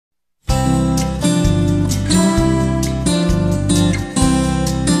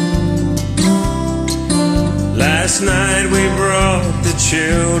Last night we brought the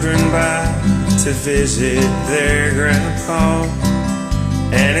children by to visit their grandpa,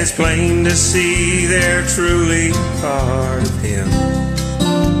 and it's plain to see they're truly part of him.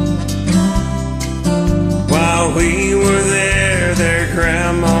 While we were there, their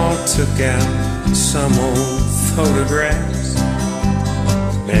grandma took out some old photographs.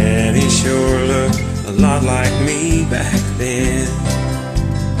 Man, he sure looked a lot like me back then.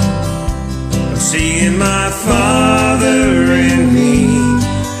 I'm seeing my father in me.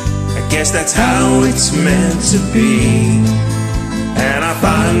 I guess that's how it's meant to be. And I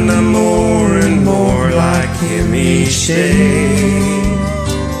find I'm more and more like him each day.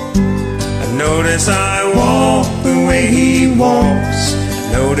 I notice I walk the way he walks.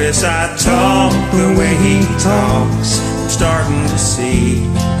 I notice I talk the way he talks. I'm starting to see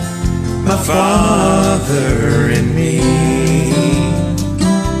my father in me.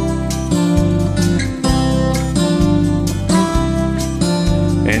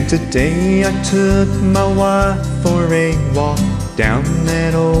 And today I took my wife for a walk down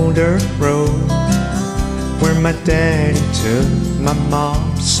that old dirt road where my daddy took my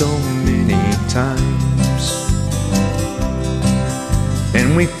mom so many times.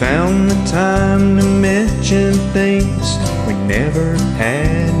 And we found the time to mention things we never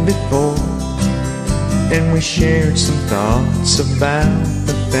had before, and we shared some thoughts about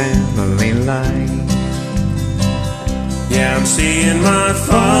the family life. Yeah, I'm seeing my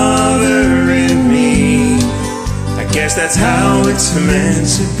father in me. I guess that's how it's meant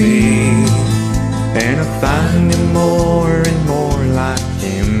to be. And I find him more and more like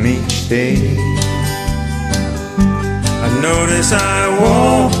him each day. I notice I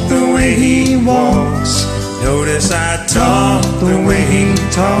walk the way he walks. Notice I talk the way he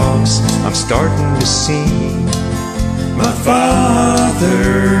talks. I'm starting to see my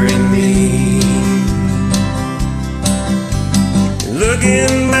father in me.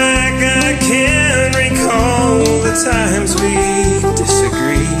 Looking back, I can recall the times we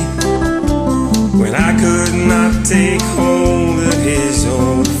disagreed, when I could not take hold of his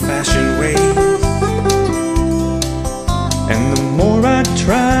old-fashioned ways. And the more I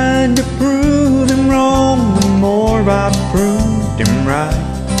tried to prove him wrong, the more I proved him right.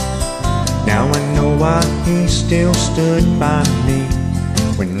 Now I know why he still stood by me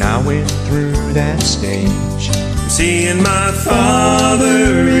when I went through that stage. Seeing my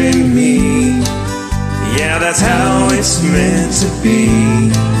father in me, yeah, that's how it's meant to be.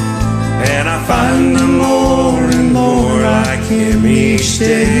 And I find I'm more and more like him each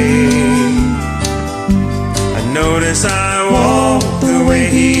day. I notice I walk the way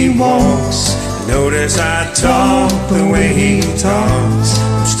he walks. I notice I talk the way he talks.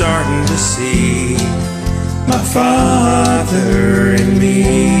 I'm starting to see my father in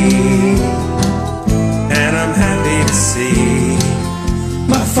me. And I'm happy to see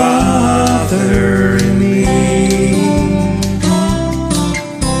my father in me.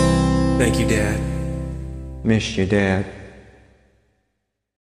 Thank you, Dad. Miss you, Dad.